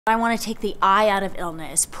I want to take the I out of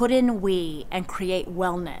illness, put in we, and create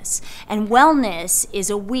wellness. And wellness is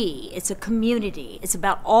a we, it's a community. It's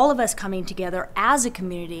about all of us coming together as a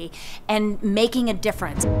community and making a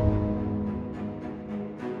difference.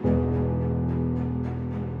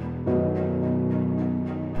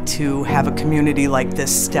 To have a community like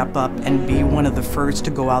this step up and be one of the first to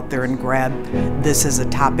go out there and grab this as a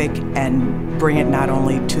topic and bring it not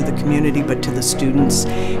only to the community but to the students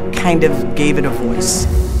kind of gave it a voice.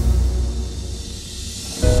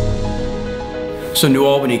 So New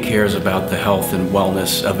Albany cares about the health and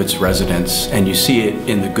wellness of its residents, and you see it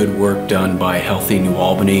in the good work done by Healthy New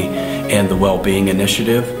Albany and the Wellbeing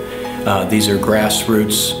Initiative. These are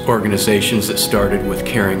grassroots organizations that started with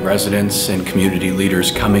caring residents and community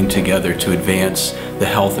leaders coming together to advance the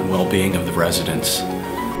health and well-being of the residents.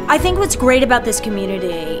 I think what's great about this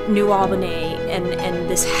community, New Albany, and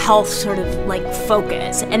this health sort of like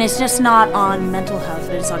focus, and it's just not on mental health,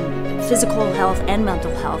 but it's on physical health and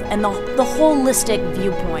mental health, and the holistic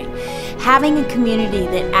viewpoint. Having a community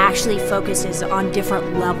that actually focuses on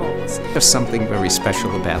different levels. There's something very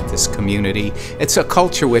special about this community. It's a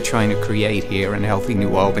culture we're trying to create here in Healthy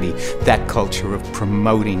New Albany, that culture of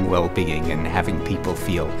promoting well-being and having people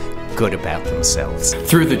feel good about themselves.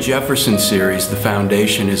 Through the Jefferson series, the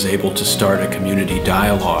foundation is able to start a community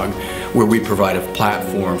dialogue where we provide a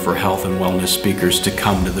platform for health and wellness speakers to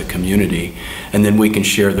come to the community, and then we can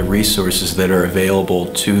share the resources that are available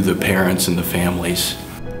to the parents and the families.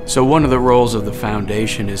 So one of the roles of the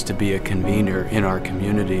foundation is to be a convener in our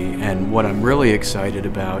community, and what I'm really excited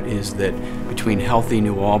about is that between Healthy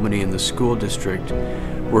New Albany and the school district,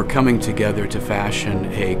 we're coming together to fashion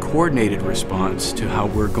a coordinated response to how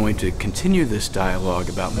we're going to continue this dialogue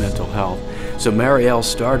about mental health. So Marielle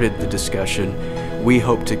started the discussion. We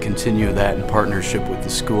hope to continue that in partnership with the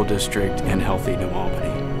school district and Healthy New Albany.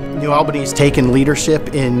 New Albany's taken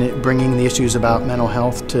leadership in bringing the issues about mental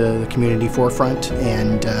health to the community forefront,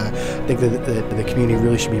 and I think that the community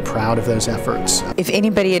really should be proud of those efforts. If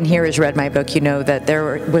anybody in here has read my book, you know that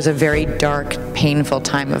there was a very dark, painful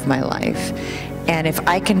time of my life. And if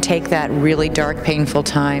I can take that really dark, painful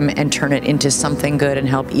time and turn it into something good and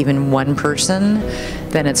help even one person,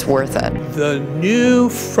 then it's worth it. The new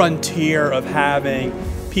frontier of having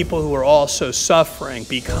people who are also suffering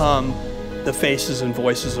become the faces and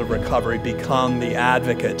voices of recovery, become the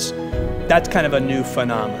advocates, that's kind of a new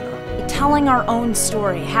phenomenon. Telling our own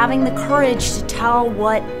story, having the courage to tell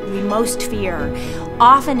what we most fear,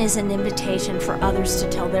 often is an invitation for others to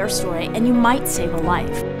tell their story, and you might save a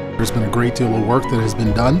life. There's been a great deal of work that has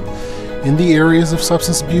been done in the areas of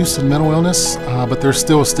substance abuse and mental illness, but there's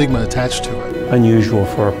still a stigma attached to it. Unusual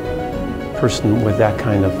for a person with that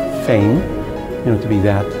kind of fame, to be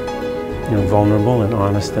that, vulnerable and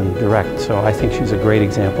honest and direct. So I think she's a great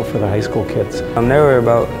example for the high school kids. There were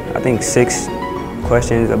about, I think, 6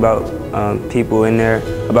 questions about people in there,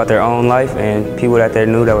 about their own life and people that they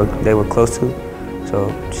knew that they were close to. So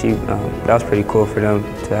that was pretty cool for them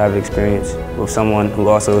to have experience with someone who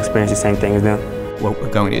also experienced the same thing as them. What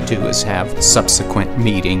we're going to do is have subsequent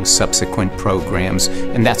meetings, subsequent programs,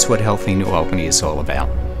 and that's what Healthy New Albany is all about.